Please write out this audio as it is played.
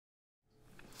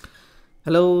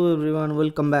Hello everyone,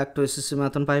 welcome back to SSC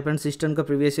Maithon pipe and system का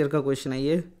previous year का question है।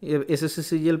 ये एसएससी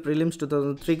सीजीएल प्रीलिम्स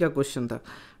 2003 का क्वेश्चन था।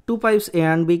 To pipes A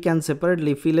and B can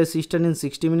separately fill a cistern in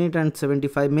 60 minutes and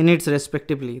 75 minutes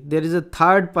respectively. There is a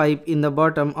third pipe in the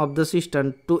bottom of the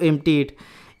cistern to empty it.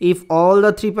 If all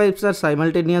the three pipes are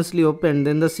simultaneously opened,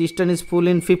 then the cistern is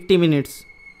full in 50 minutes.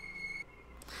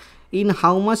 In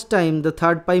how much time the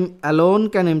third pipe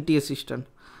alone can empty a cistern?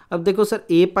 अब देखो sir,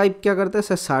 ए pipe क्या करता है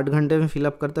sir 60 घंटे में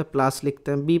fill up करता है, plus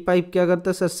लिखते हैं। बी पाइप क्या करता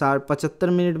है सर 75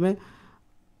 मिनट में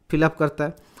फिलअप करता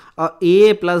है। और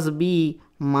ए प्लस बी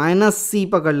माइनस सी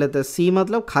पकड़ लेते हैं। सी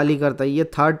मतलब खाली करता है, ये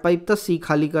थर्ड पाइप था, सी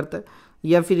खाली करता है,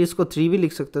 या फिर इसको 3 भी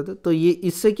लिख सकते थे। तो ये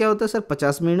इससे क्या होता है सर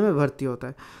 50 मिनट में भर्ती होता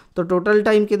है। तो टोटल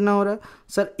टाइम कितना हो रहा है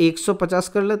सर 150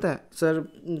 कर लेता है सर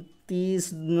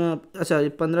 30, अच्छा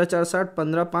 15 4 60,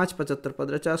 15 5 75,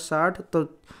 15 4 60, तो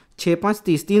 6 5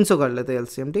 30, 300 कर लेते हैं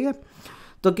एलसीएम। ठीक है,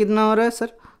 तो कितना हो रहा है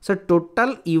sir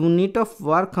total unit of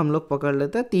work हम लोग पकड़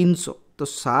लेते हैं 300। तो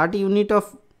 60 यूनिट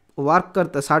ऑफ वर्क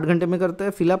करता है, 60 घंटे में करता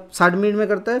है फिलअप, 60 मिनट में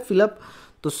करता है फिलअप।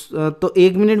 तो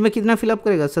 1 मिनट में कितना फिलअप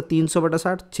करेगा सर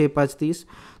 300/60, 6 5 30,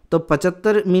 तो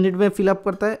 75 मिनट में फिलअप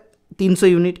करता है 300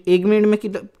 यूनिट। 1 मिनट में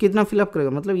कितना फिलअप करेगा,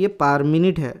 मतलब ये पर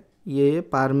मिनट है, ये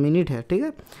पर मिनट है। ठीक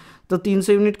है, तो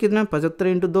 300 यूनिट कितना 75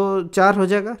 इंटू 2 4 हो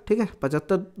जाएगा। ठीक है,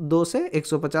 75 2 से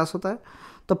 150 होता है।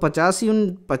 तो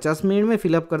 50 मिनट में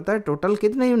फिलअप करता है टोटल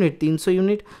कितने यूनिट 300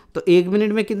 यूनिट। तो 1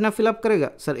 मिनट में कितना फिलअप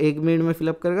करेगा सर 1 मिनट में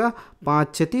फिलअप करेगा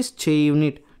 5 6 30, 6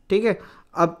 यूनिट। ठीक है,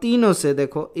 अब तीनों से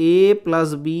देखो a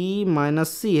प्लस बी माइनस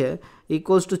सी है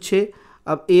इक्वल्स टू 6।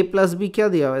 अब a प्लस बी क्या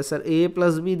दिया हुआ है सर, a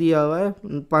प्लस बी दिया हुआ है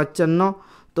 5 4 9,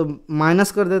 तो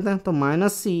माइनस कर देते हैं। तो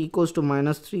माइनस सी इक्वल्स टू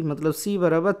 -3, मतलब सी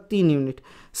बराबर 3 यूनिट।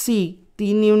 सी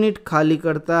 3 यूनिट खाली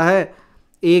करता है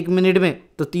 1 मिनट में,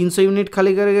 तो 300 यूनिट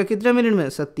खाली करेगा कितने मिनट में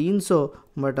सर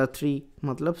 300/3,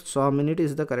 मतलब 100 minute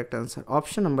is the correct answer.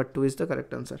 Option number 2 is the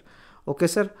correct answer. Okay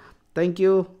sir, thank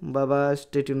you, bye bye,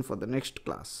 stay tuned for the next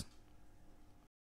class.